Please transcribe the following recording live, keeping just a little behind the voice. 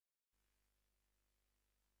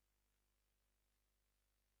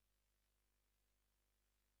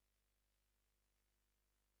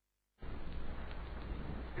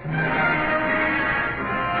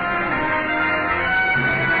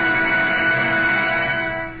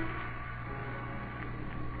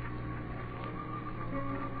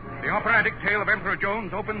operatic tale of Emperor Jones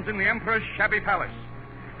opens in the Emperor's shabby palace.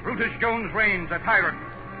 Brutus Jones reigns a tyrant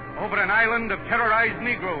over an island of terrorized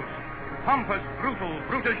Negroes. Pompous, brutal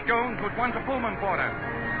Brutus Jones was once a Pullman porter,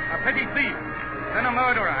 a petty thief, then a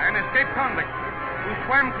murderer, an escaped convict who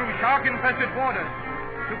swam through shark-infested waters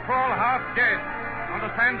to crawl half dead on the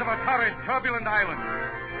sands of a torrid, turbulent island.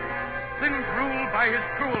 Since ruled by his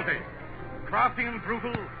cruelty, crafty and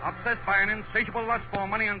brutal, obsessed by an insatiable lust for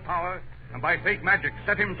money and power, and by fake magic,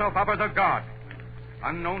 set himself up as a god.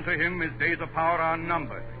 Unknown to him, his days of power are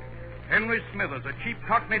numbered. Henry Smithers, a cheap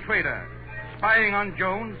Cockney trader, spying on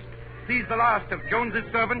Jones, sees the last of Jones's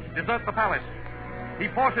servants desert the palace. He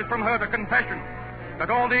forces from her the confession that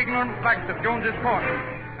all the ignorant blacks of Jones's court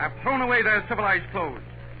have thrown away their civilized clothes,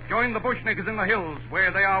 joined the bush niggers in the hills,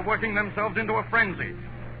 where they are working themselves into a frenzy,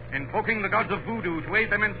 invoking the gods of voodoo to aid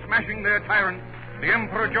them in smashing their tyrant, the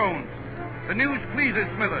Emperor Jones. The news pleases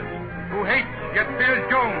Smithers, who hates yet fears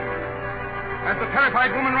Jones. As the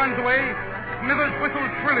terrified woman runs away, Smithers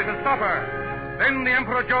whistles shrilly to stop her. Then the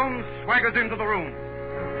Emperor Jones swaggers into the room.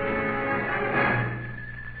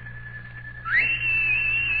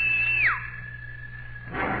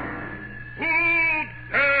 Who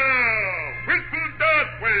dare whistle that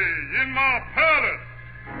way in my palace?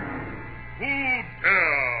 Who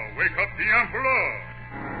dare wake up the Emperor?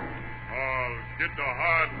 I'll get the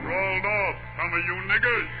heart rolled off some of you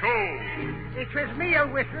niggers, so. It was me who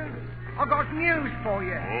whistled. I got news for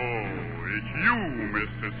you. Oh, it's you,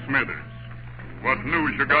 Mr. Smithers. What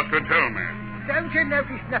news you got to tell me? Don't you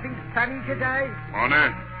notice nothing funny today?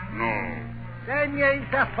 Funny? No. Then you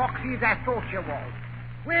ain't the foxies I thought you was.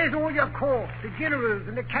 Where's all your courts, the generals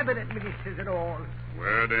and the cabinet ministers and all?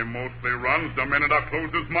 Where they mostly runs the minute I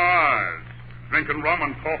closes my eyes. Drinking rum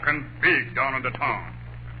and talking big down in the town.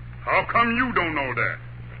 How come you don't know that?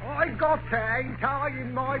 I got to, ain't I,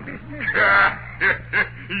 in my business?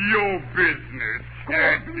 Your business.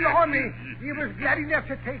 God blimey, you was glad enough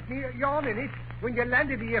to take me a yarn in it when you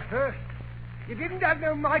landed here first. You didn't have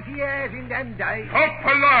no mighty airs in them days. Talk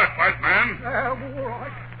polite, white man. All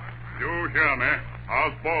right. You hear me?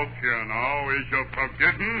 How's boss here now? Is you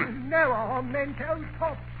forgetting? No, I meant old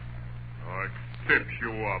Pop. I accept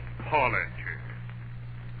your apology.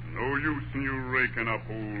 No use in you raking up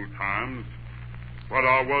old times. What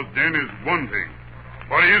I was then is one thing.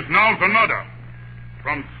 What he is now's another.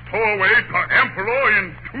 From stowaway to emperor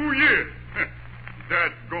in 2 years.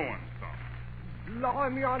 That's going some.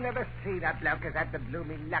 Blimey, I never see that bloke as had the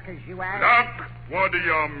blooming luck as you had. Luck? What do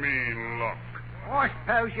you mean, luck? I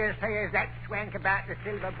suppose you say as that swank about the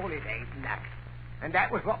silver bullet ain't luck. And that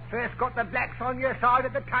was what first got the blacks on your side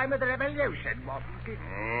at the time of the revolution, wasn't it?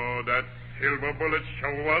 Oh, that silver bullet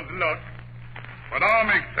sure was luck. But I'll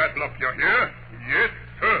make that luck, you hear? Yes,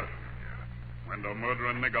 sir. When the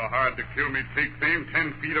murdering nigger hired to kill me takes aim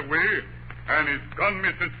 10 feet away, and his gun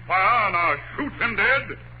misses fire and I shoot him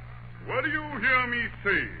dead, what do you hear me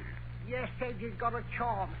say? You said you'd got a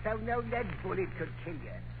charm so no lead bullet could kill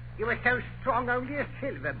you. You were so strong only a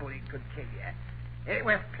silver bullet could kill you. It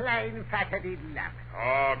was plain fatted luck.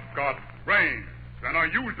 I got brains, and I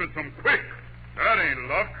used it some quick. That ain't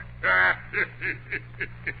luck.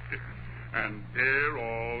 And there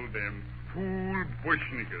all them fool bush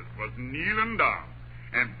niggers was kneeling down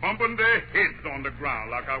and bumping their heads on the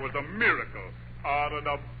ground like I was a miracle out of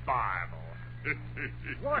the Bible.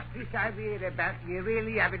 What's this I hear about you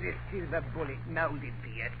really having a silver bullet molded for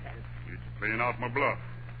yourself? It's playing out my bluff.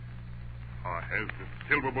 I has the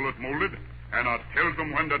silver bullet molded, and I tells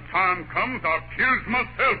them when the time comes, I'll kills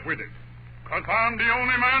myself with it. 'Cause I'm the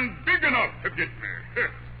only man big enough to get me.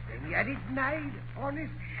 Then you had it made,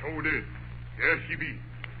 honest? So did. There she be.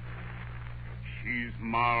 She's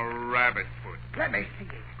my rabbit foot. Let me see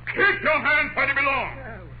it. Keep your hands where they belong.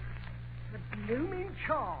 Oh, the blooming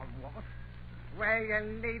charm, what? Well,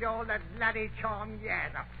 you'll need all the bloody charm you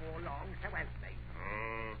had afore long, so help me.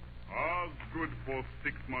 I was good for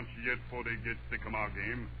 6 months yet before they get sick of my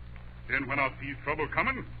game. Then when I see trouble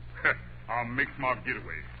coming, I'll make my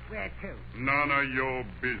getaway. Where to? None of your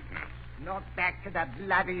business. Not back to the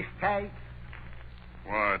bloody States?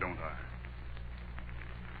 Why don't I?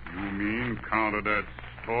 You mean counter that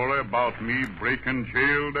story about me breaking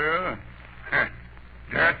jail there?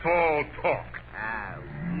 That's all talk. Oh,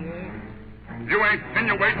 yes? You ain't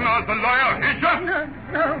insinuating I was a liar, is ya?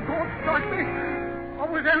 No, God strike me. I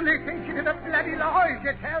was only thinking of the bloody lies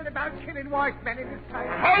you told about killing white men in this place.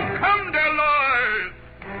 How come they're lies?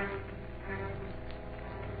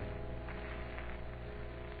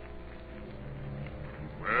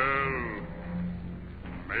 Well,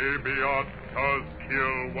 maybe I does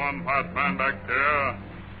kill one white man back there.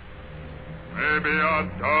 Maybe I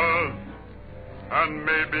does. And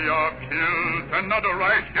maybe I've killed another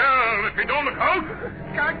right girl if he don't look out.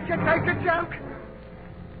 Can't you take a joke?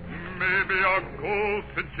 Maybe I'll go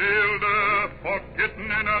to jail there for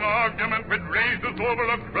getting in an argument with races over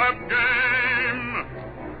a crap game.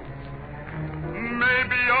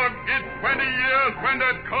 Maybe I'll get 20 years when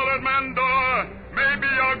that colored man died. Maybe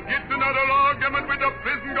I'll get another argument with the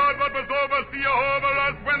prison guard that was overseer over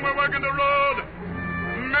us when we're working the road.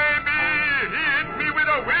 Maybe he hits me with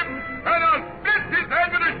a whip and I'll split his head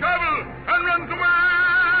with a shovel and runs away.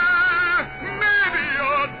 Maybe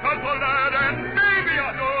I'll tussle that and maybe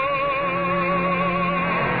I don't.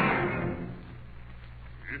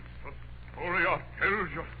 It's a story I tell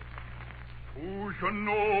you. Who should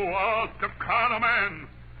know as the kind of man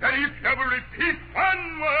that if you ever repeat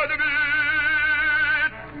one word of it,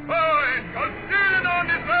 I shall sit on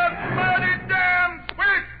this earth mighty damn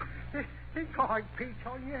quick. Think I'd Pete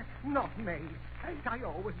on you, not me. Ain't I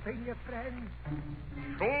always been your friend?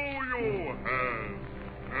 So you have,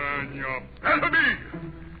 and you better be.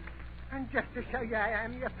 And just to show you I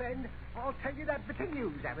am your friend, I'll tell you that bit of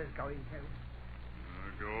news I was going to.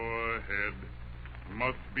 Go ahead.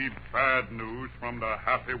 Must be bad news from the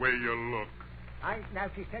happy way you look. I ain't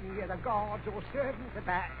noticed any of the guards or servants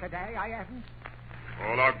about today, I haven't.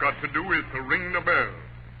 All I've got to do is to ring the bell,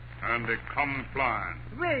 and they come flying.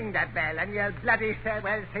 Ring that bell and you'll bloody say,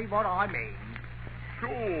 well, see what I mean. Sure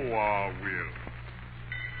I will.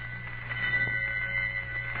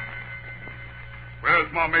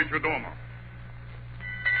 Where's my major domo?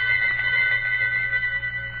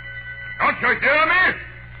 Don't you hear me?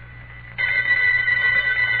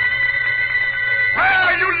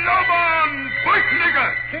 Where you love-on, bush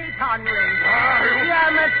nigger? Keep on ringing. Yeah,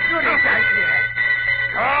 much good it does you.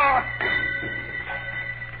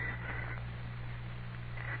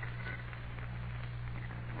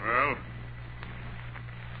 Well,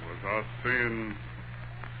 was I saying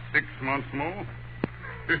 6 months more?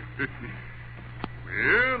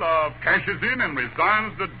 Well, I've cashes in and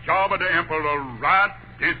resigns the job of the emperor right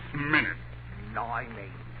this minute.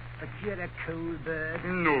 Blimey, but you're a cool bird.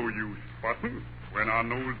 No use, Button. When I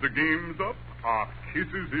knows the game's up, I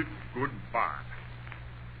kisses it goodbye.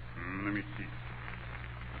 Let me see.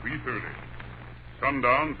 3:30.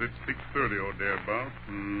 Sundown's at 6:30 or thereabouts.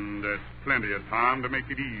 That's plenty of time to make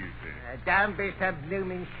it easy. Don't be so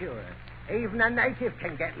blooming sure. Even a native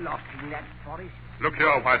can get lost in that forest. Look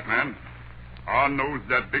here, white man. I knows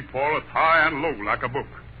that big forest high and low like a book.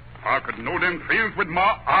 I could know them trails with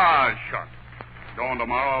my eyes shut. Dawn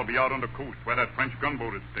tomorrow, I'll be out on the coast where that French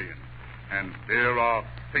gunboat is staying. And there I'll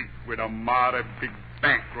sit with a mighty big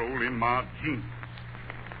bankroll in my jeans.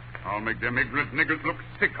 I'll make them ignorant niggers look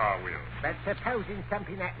sick, I will. But supposing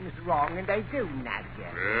something happens wrong and they do nab you.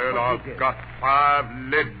 Well, I've got 5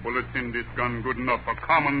 lead bullets in this gun good enough for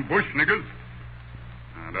common bush niggers.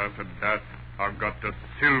 And after that, I've got the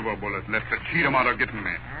silver bullet left to cheat 'em out of getting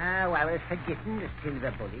me. Well, as for getting the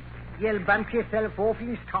silver bullet, you'll bump yourself off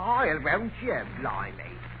in style, won't you,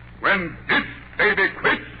 blimey? When this baby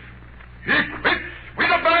quits, he quits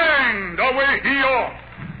with a bang the way he ought.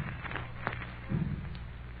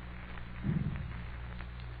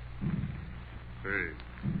 Say,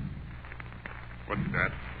 what's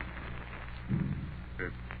that?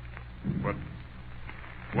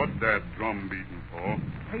 What's that drum beating for?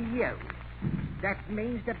 For you. That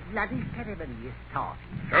means the bloody ceremony is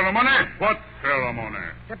starting. Ceremony? What ceremony?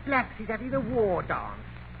 The blacks is having a war dance,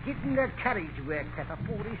 getting their courage worked up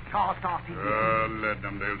before they start starting. Let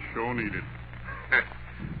them. They'll sure need it.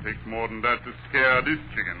 Takes more than that to scare this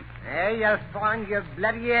chicken. You'll find your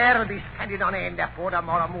bloody hair will be standing on end before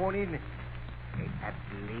tomorrow morning. It's a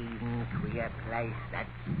bleeding queer place, that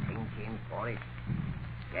stinking forest.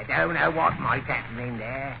 You don't know what might happen in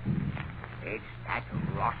there. It's that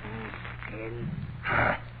rotten still.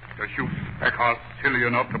 Does you speck are silly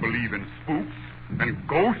enough to believe in spooks and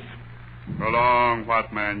ghosts? Along,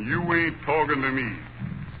 white man, you ain't talking to me.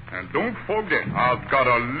 And don't forget, I've got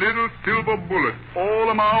a little silver bullet all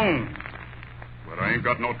of my own. But I ain't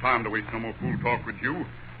got no time to waste no more fool talk with you.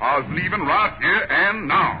 I was leaving right here and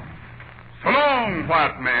now. So long,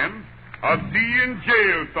 white man. I'll see you in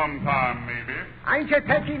jail sometime, maybe. Ain't you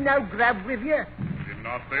taking no grub with you? Didn't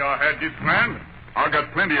I say I had this land? I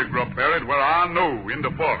got plenty of grub buried where I know, in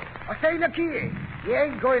the forest. I say, look here. You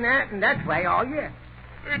ain't going out in that way, are you?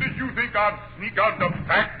 Hey, did you think I'd sneak out the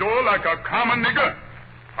back door like a common nigger?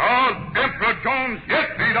 I'll Emperor Jones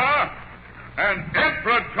yet, ain't I? And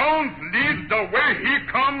Emperor Jones leads the way he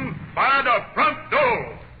comes by the front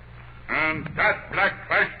door. And that black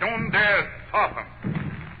trash don't dare stop him.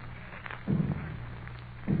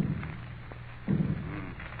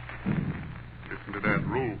 Listen to that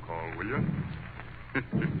roll call, will you?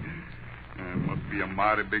 Must be a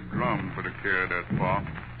mighty big drum for to carry that far.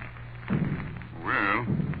 Well,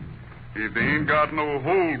 if they ain't got no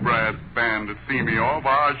whole brass band to see me off,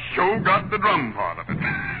 I sure got the drum part of it.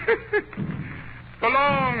 So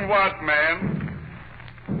long, white man.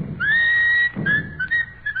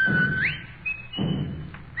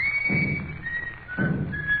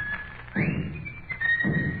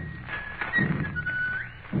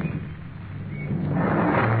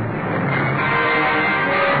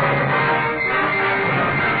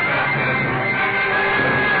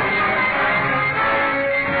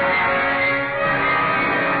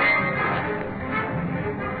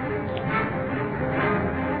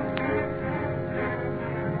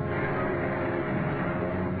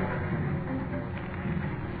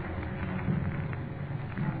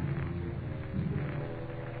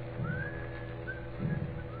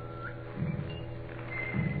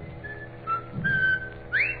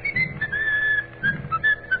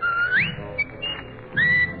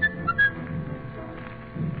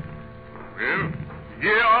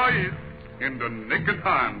 In the nick of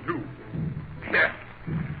time, too. Yeah.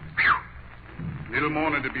 Little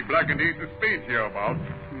morning to be black and ace of spades here about.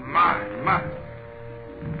 My.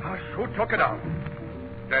 I sure took it out.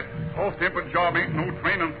 That soft-tempered job ain't no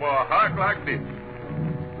training for a heart like this.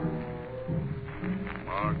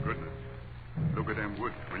 My goodness. Look at them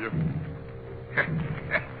woods, will you?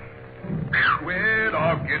 Well,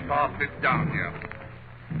 I guess I'll sit down here.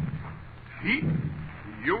 See?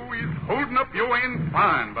 You is holding up your end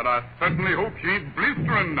fine, but I certainly hope you ain't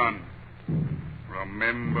blistering none.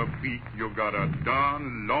 Remember, Pete, you got a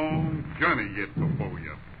darn long journey yet before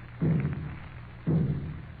you.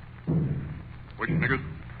 Which niggers?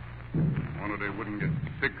 Wonder they wouldn't get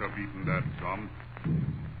sick of eating that drum.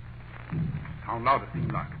 Sound loud, it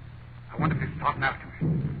seems like. I wonder if they're starting after me.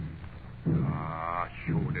 Ah,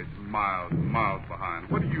 sure, there's miles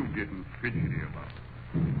behind. What are you getting fidgety about?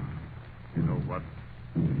 You know what?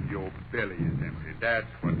 Your belly is empty. That's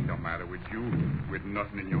what's the matter with you. With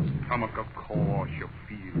nothing in your stomach, of course, you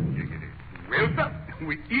feel jiggity. Well, sir,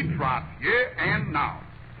 we eat right here and now.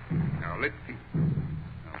 Now, let's see.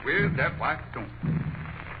 Now, where's that white stone?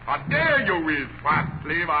 I dare you is, white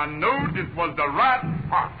slave. I know this was the right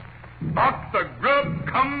spot. Box of grub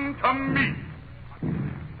come to me.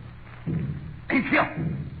 Ain't here.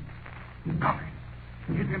 Golly.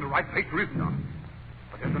 He's in the right place, or isn't he?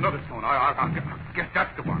 There's another stone. I guess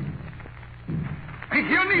that's the one. Ain't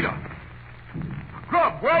here neither.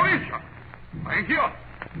 Grub, where is you? I ain't here.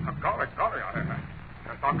 Golly, I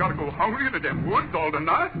guess I've got to go hungry into them woods all the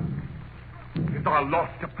night. Is I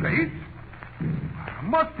lost the place? I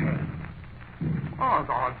must have. Oh,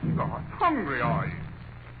 God, hungry are you?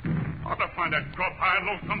 Ought to find that grub high and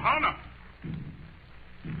low somehow now.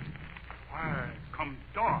 Why come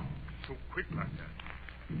dark so quick like that?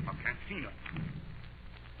 I can't see nothing.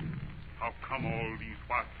 How come all these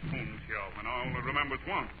white spoons here when I only remembers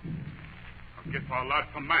one? I guess I'll light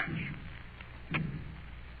some match.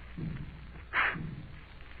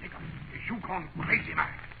 Nigga, is you gone crazy,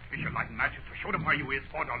 man? Is you lighting matches to show them where you is?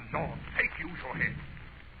 For the Lord's sake, use your head.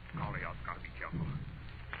 Golly, I've got to be careful.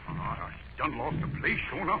 I done lost the place,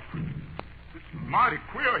 sure enough. It's mighty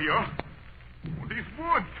queer here. Oh, these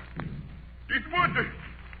woods.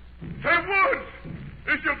 Say woods!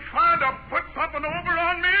 Is you trying to put something over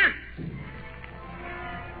on me?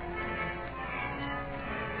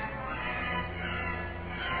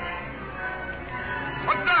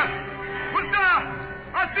 What's that?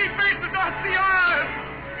 I see faces, I see eyes.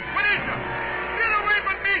 What is it? Get away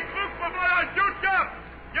from me, spook, before I shoot you.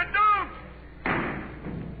 You don't.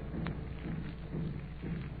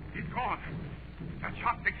 He's gone. That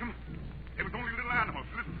shot fixed him. They was only little animals.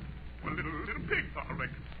 Little pigs, I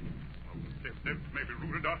reckon. They've maybe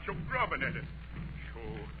rooted out your grubbing at it.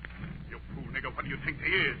 Sure. You fool nigger, what do you think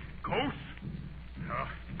they is? Ghosts?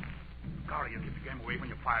 Golly, you give the game away when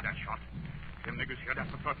you fire that shot. Them niggers here,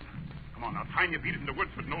 that's for certain. Come on, now, time you beat it in the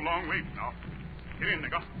woods with no long waits now. Get in,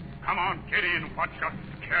 nigger. Come on, get in. What you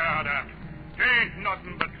scared at? There ain't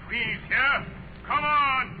nothing but trees here. Come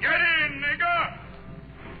on, get in, nigger.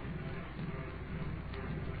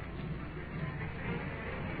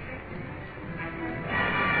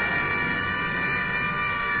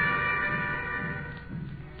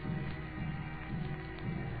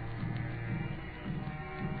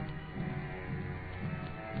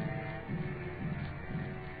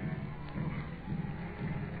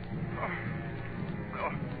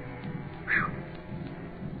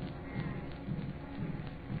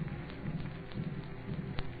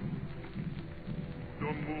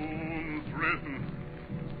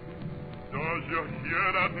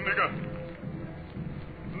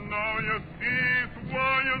 Now you see it's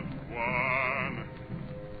why it's one.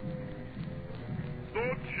 So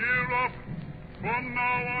cheer up. From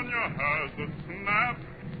now on you has a snap.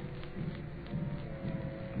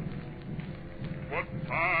 What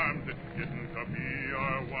time's it getting to be, I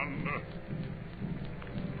wonder?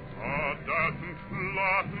 Doesn't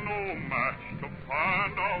lot no match to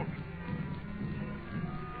find out.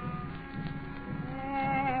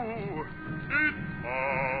 Ooh, it's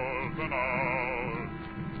hours and hours.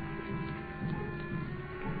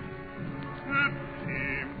 It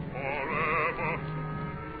seems forever.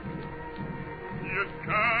 It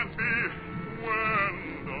can't be when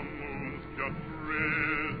the moon's just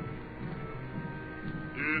raised.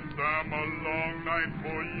 It's a long night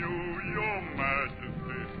for you, your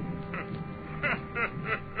majesty.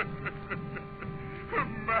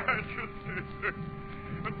 Majesty.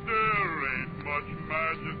 There ain't much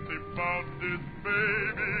majesty about this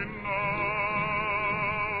baby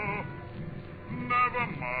now. Never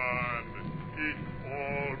mind. It's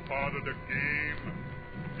all part of the game.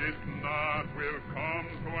 This night will come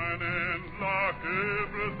to an end like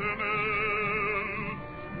everything else.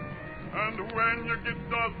 And when you get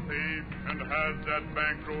so safe and has that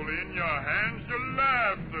bankroll in your hands, you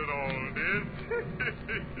laugh at all this.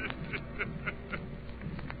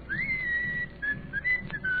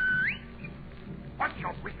 What you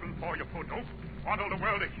whistling for, you poor dope? Want all the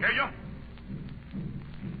world to hear you?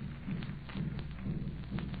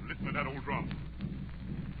 Listen to that old drum.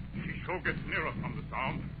 She sure gets nearer from the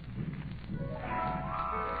sound.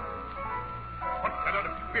 What's that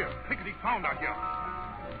other queer, clickety sound I hear?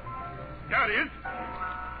 There it is.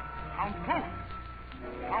 Sounds close.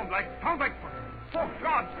 Sound like, for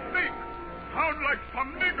God's sake. Sound like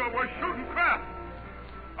some nigger was shooting crap.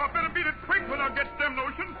 I better beat it quick when I get them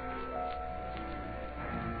notions.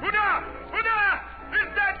 Huda! Is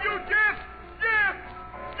that you, Jeff? Jeff!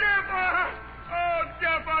 Oh,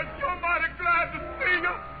 Jeff, I'm sure mighty glad to see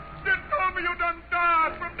you. They told me you done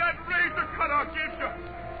died from that razor cut I gave you.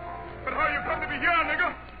 But how you come to be here,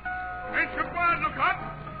 nigger? Ain't you going to look up?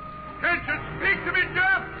 Can't you speak to me,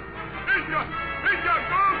 Jeff? Is your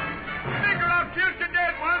ghost? Nigger, I've killed you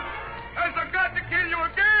dead once. Has I got to kill you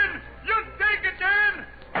again? You take it then!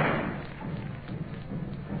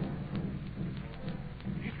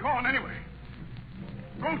 He's gone anyway.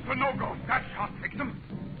 Ghost or no ghost, that shot takes him.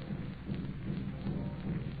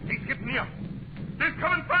 He's getting near. He's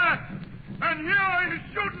coming fast. And here he's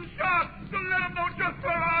shooting shots to let him know just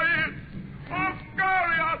where I is. Oh,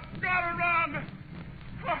 golly, I've got to run.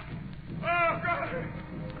 Oh, golly.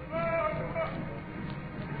 Oh,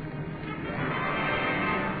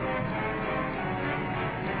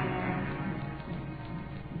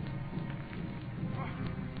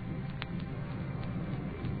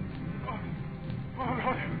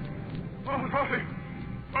 Lordy.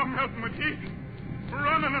 I'm melting with heat.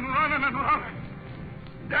 Running.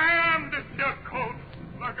 Damn this here coat.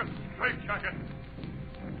 Like a straitjacket.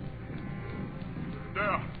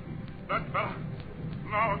 There. That fella.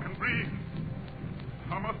 Now I can breathe.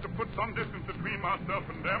 I must have put some distance between myself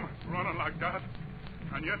and them, running like that.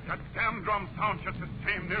 And yet that damn drum sounds just the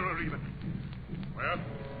same, nearer even. Well,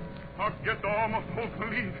 I guess I almost hold the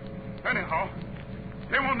lead. Anyhow,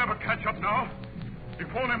 they won't never catch up now.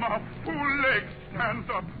 If only my fool leg stands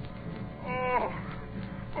up. Oh,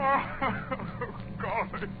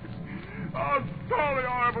 golly. I'm sorry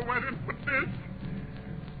I ever went in for this.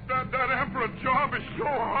 That emperor job is so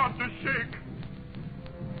hard to shake.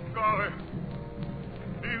 Golly.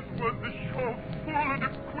 These woods are so full of the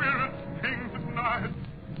queerest things at night.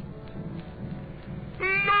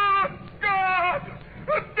 Lord God!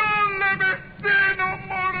 Don't let me see no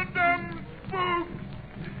more of them spooks!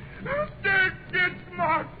 They get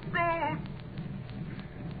my ghost!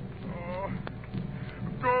 Oh,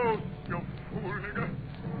 ghost, you fool nigger.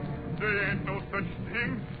 There ain't no such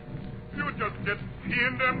things. You just get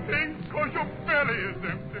seeing them things because your belly is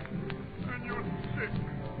empty. And you're sick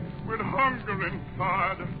with hunger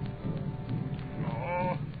inside.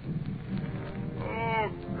 Oh,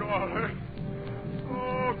 golly.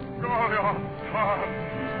 Oh, golly, I'm tired.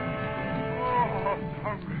 Oh, I'm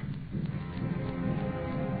hungry.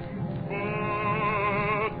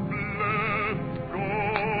 But bless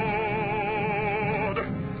God.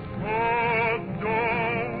 Oh,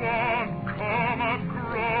 don't want come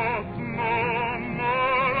across no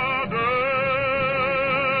more of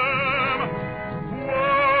them.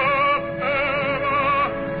 Whatever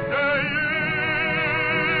they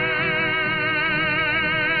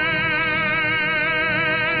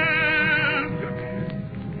is.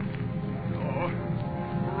 Oh,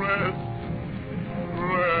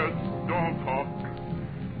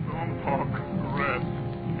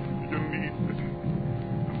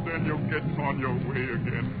 getting on your way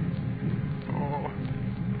again. Oh,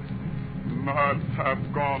 nights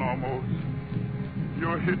have gone almost. You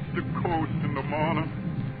hit the coast in the morning,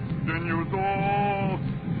 then you was all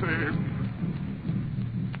safe.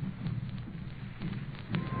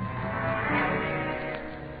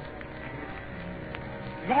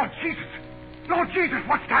 Lord Jesus,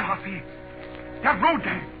 what's that I see? That road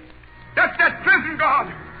there. That's that prison guard.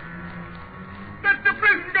 That's the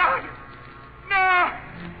prison guard. No,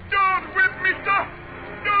 don't whip me, sir.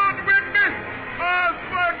 Don't whip me. I was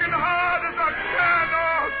working hard as I can.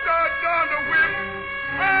 Oh, sir, down the whip.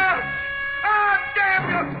 Damn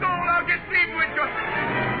your soul. I'll get clean with you.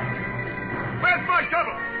 Where's my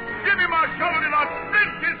shovel? Give me my shovel and I'll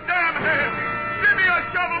split his damn head. Give me a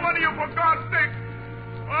shovel, one of you, for God's sake.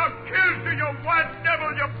 I'll kill you, you white devil,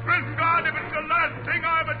 you prison guard, if it's the last thing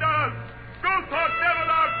I ever does. Ghost-heart devil,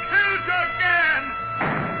 I'll kill you again.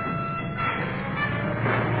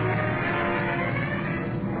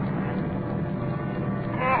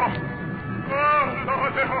 Oh,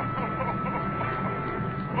 Lord.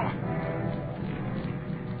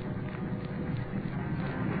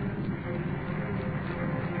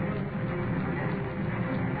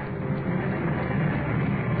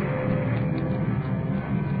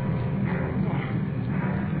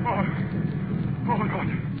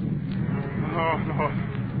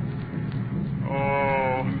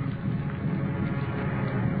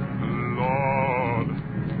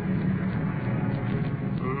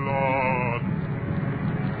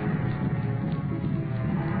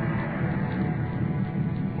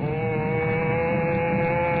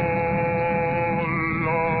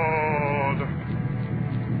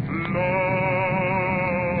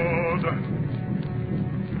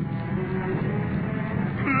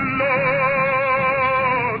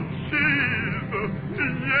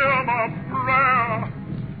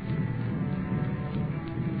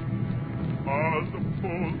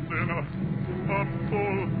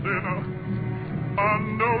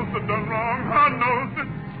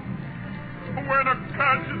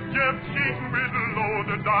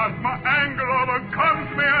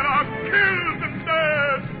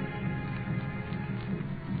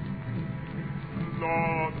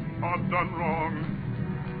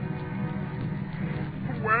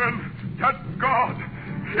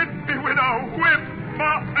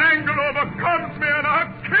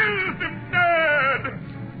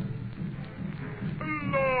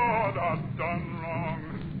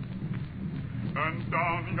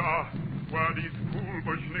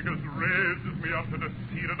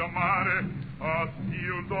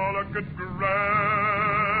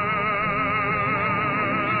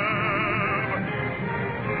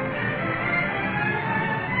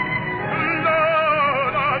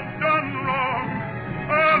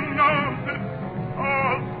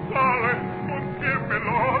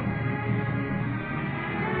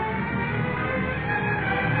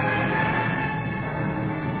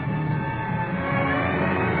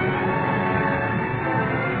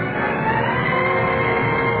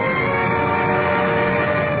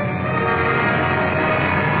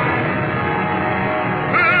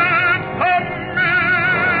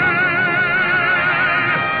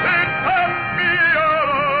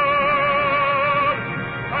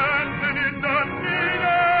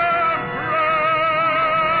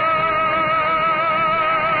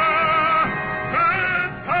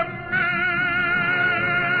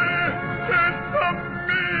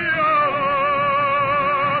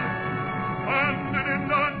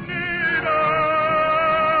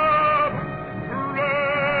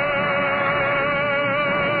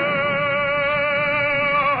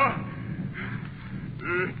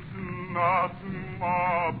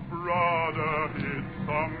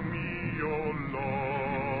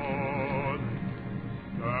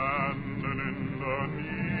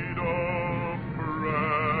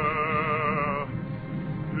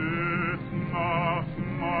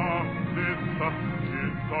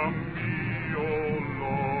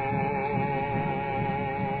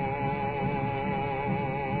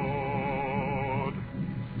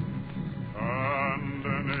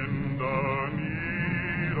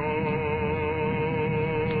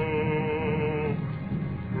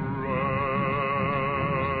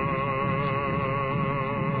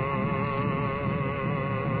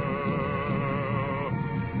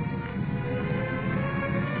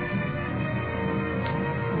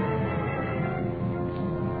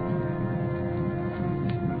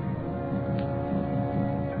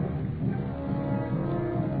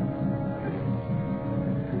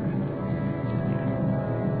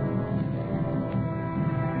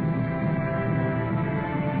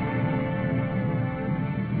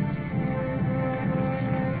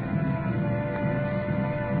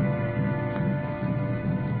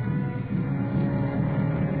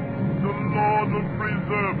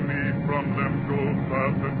 ghost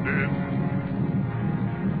after death.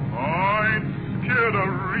 I ain't scared of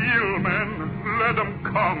real men. Let them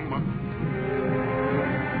come.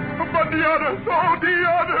 But the others, oh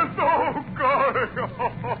God.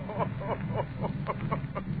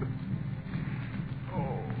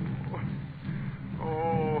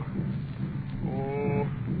 Oh,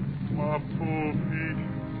 my poor feet.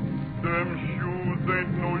 Them shoes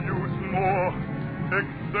ain't no use more,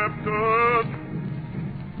 except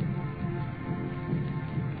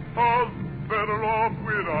I was better off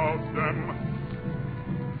without them.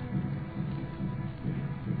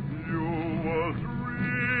 You was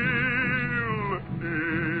real,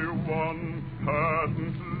 A1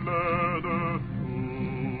 patent leather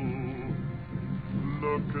too.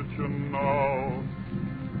 Look at you now,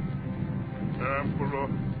 Emperor.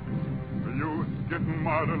 You's getting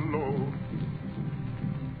mighty low.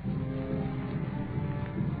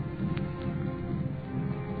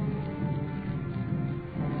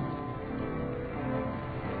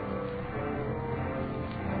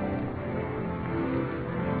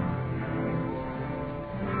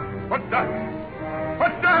 What's that?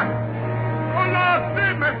 What's that? Oh, Lord,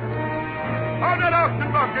 save me! How did auction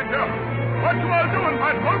block get here? What you all doing,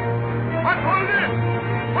 Patfolk? What hold this?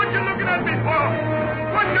 What you looking at me for?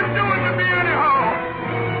 What you doing to me anyhow?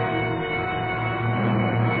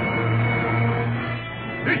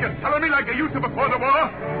 Is you telling me like you used to before the war?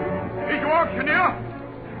 Is you auctioneer?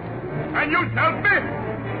 And you sells me?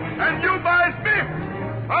 And you buys me?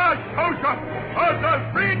 Ah, Shosha! Oh, the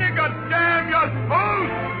free nigger, damn your soul!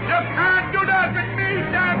 You can't do that with me,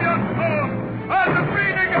 damn your soul! Oh, the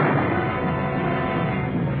free nigger!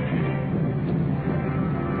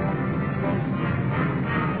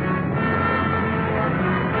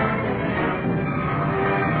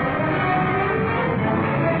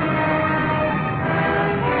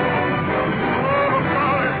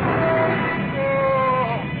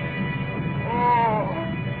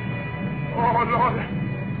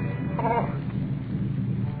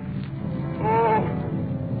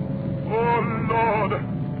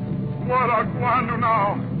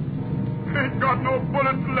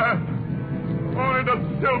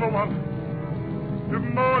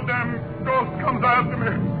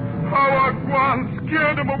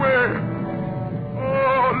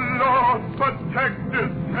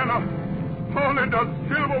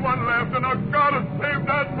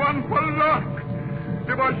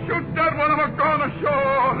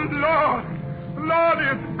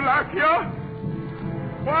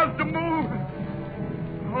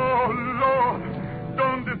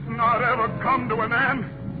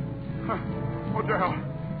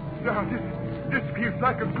 This feels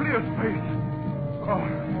like a clear space. Oh,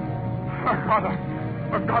 I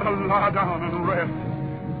gotta lie down and rest.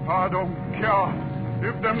 I don't care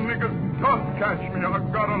if them niggas just catch me. I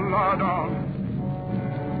gotta lie down.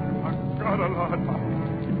 I gotta lie down.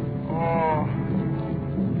 Oh.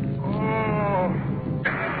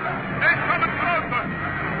 They're coming closer.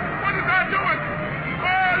 What is that doing?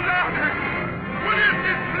 Oh, Lord. What is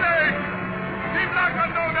this place? Seems like I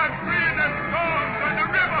know that breeze.